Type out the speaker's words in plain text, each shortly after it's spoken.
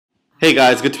Hey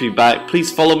guys, good to be back.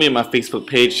 Please follow me on my Facebook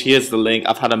page. Here's the link.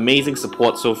 I've had amazing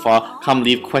support so far. Come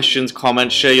leave questions,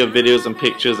 comments, share your videos and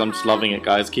pictures. I'm just loving it,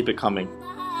 guys. Keep it coming.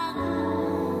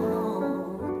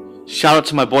 Shout out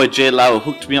to my boy J Lau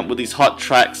who hooked me up with these hot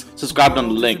tracks. Subscribe on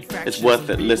the link. It's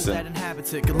worth it. Listen.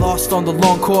 Get lost on the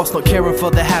long course, not caring for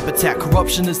their habitat.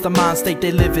 Corruption is the mind state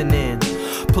they living in.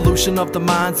 Pollution of the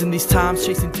minds in these times,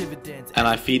 chasing dividends. And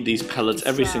I feed these pellets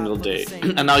every single day.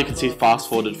 And now you can see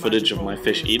fast-forwarded footage of my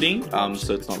fish eating,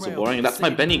 so it's not so boring. And that's my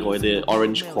Benny koi, the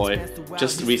orange koi,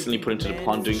 just recently put into the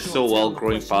pond, doing so well,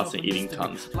 growing fast and eating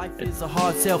tons. It's a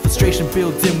hard sell, frustration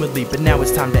builds inwardly, but now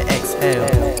it's time to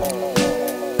exhale.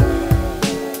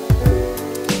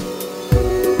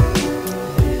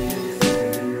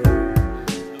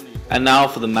 And now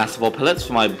for the massive oil pellets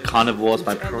for my carnivores,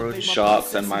 my prune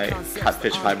sharks, and my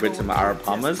catfish hybrids and my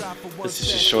arapaimas. This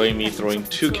is just showing me throwing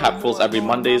 2 capfuls every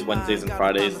Mondays, Wednesdays and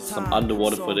Fridays. Some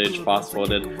underwater footage, fast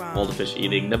forwarded, all the fish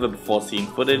eating. Never before seen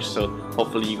footage, so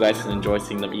hopefully you guys can enjoy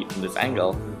seeing them eat from this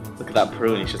angle. Look at that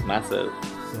prune, he's just massive.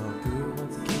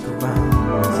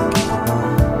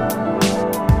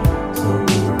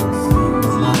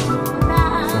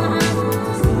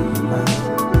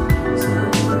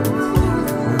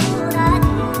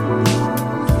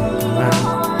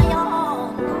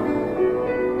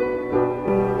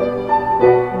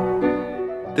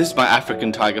 This is my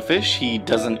African tigerfish. He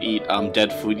doesn't eat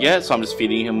dead food yet, so I'm just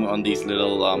feeding him on these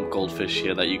little goldfish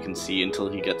here that you can see until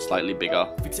he gets slightly bigger.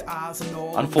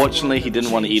 Unfortunately, he didn't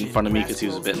want to eat in front of me because he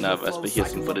was a bit nervous, but here's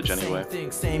some footage anyway.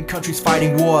 Same countries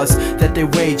fighting wars that they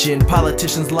waging.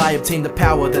 Politicians lie, obtain the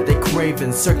power that they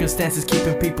craving. Circumstances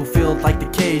keeping people feel like they're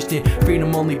caged in.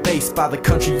 Freedom only based by the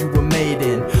country you were made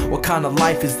in. What kind of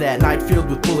life is that? Night filled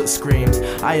with bullet screams.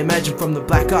 I imagine from the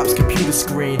Black Ops computer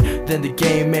screen. Then the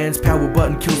game man's power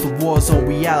button kills the war zone.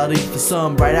 Reality for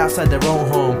some right outside their own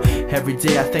home. Every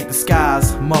day I thank the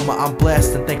skies, mama I'm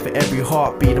blessed, and thank for every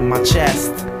heartbeat in my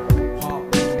chest.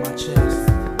 Heartbeat in my chest.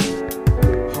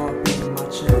 Heartbeat in my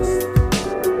chest.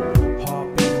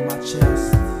 Heartbeat in my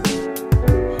chest.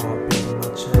 Heartbeat in my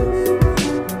chest.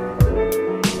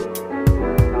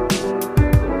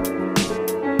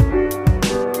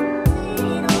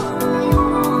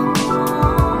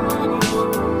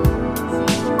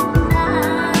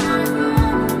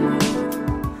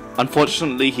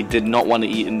 Unfortunately, he did not want to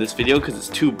eat in this video because it's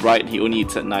too bright and he only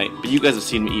eats at night. But you guys have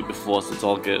seen me eat before, so it's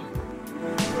all good.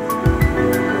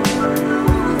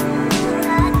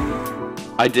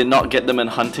 I did not get them in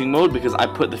hunting mode because I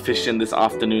put the fish in this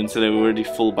afternoon, so they were already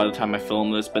full by the time I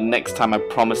filmed this. But next time I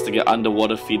promise to get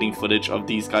underwater feeding footage of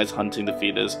these guys hunting the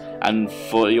feeders. And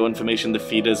for your information, the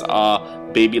feeders are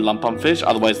baby lumpum fish,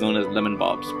 otherwise known as lemon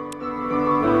bobs.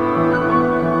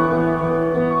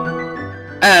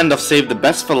 And I've saved the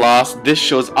best for last. This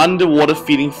shows underwater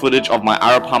feeding footage of my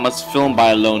arapaimas filmed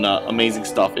by Alona. Amazing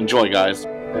stuff. Enjoy, guys.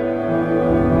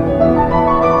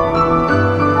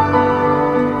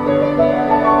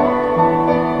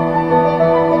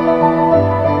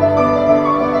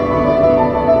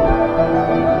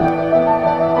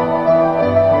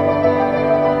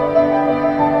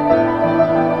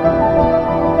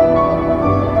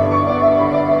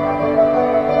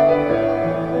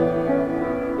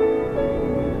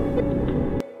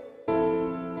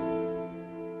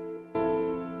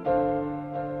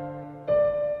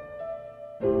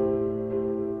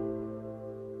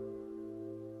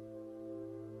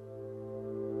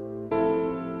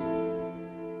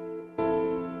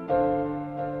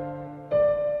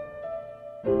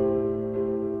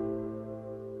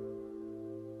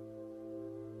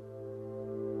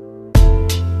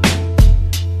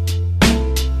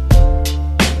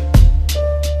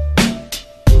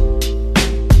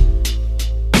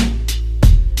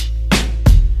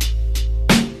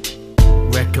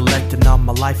 Recollecting on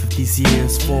my life of these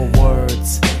years, 4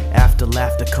 words, after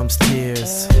laughter comes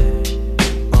tears.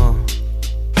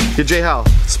 You're J-Hal,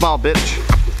 smile bitch.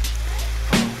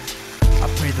 I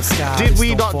pray the skies Did we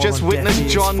don't not fall just on witness deaf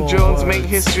ears, John 4 Jones words, make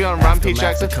history on after Rampage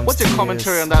laughter Jackson? comes What's your tears.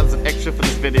 commentary on that as an extra for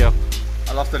this video?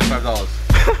 I lost $35.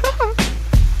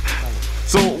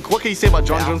 So, what can you say about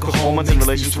John Jones' performance in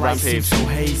relation to Rampage? So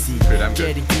hazy. damn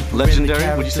good.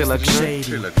 Legendary? Would you say legendary?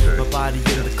 Pretty legendary. My body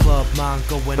in the club, mind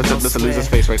going That's a loser's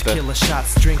face right there. Killer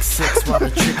shots, drink 6 while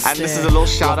the tricks And this is a little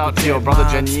shout out to your brother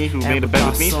Jenny who made a bet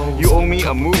with me. You owe me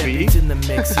a movie and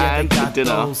a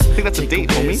dinner. I think that's a date,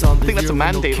 homie. I think that's a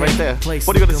man date right there.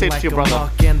 What are you gonna say to your brother?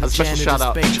 A special shout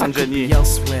out, Chan Jenny.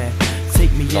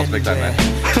 Take me Lost big time, anywhere.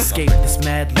 man. Escape this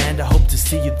mad land, I hope to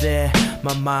see you there.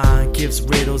 My mind gives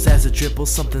riddles as it dribbles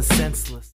something senseless.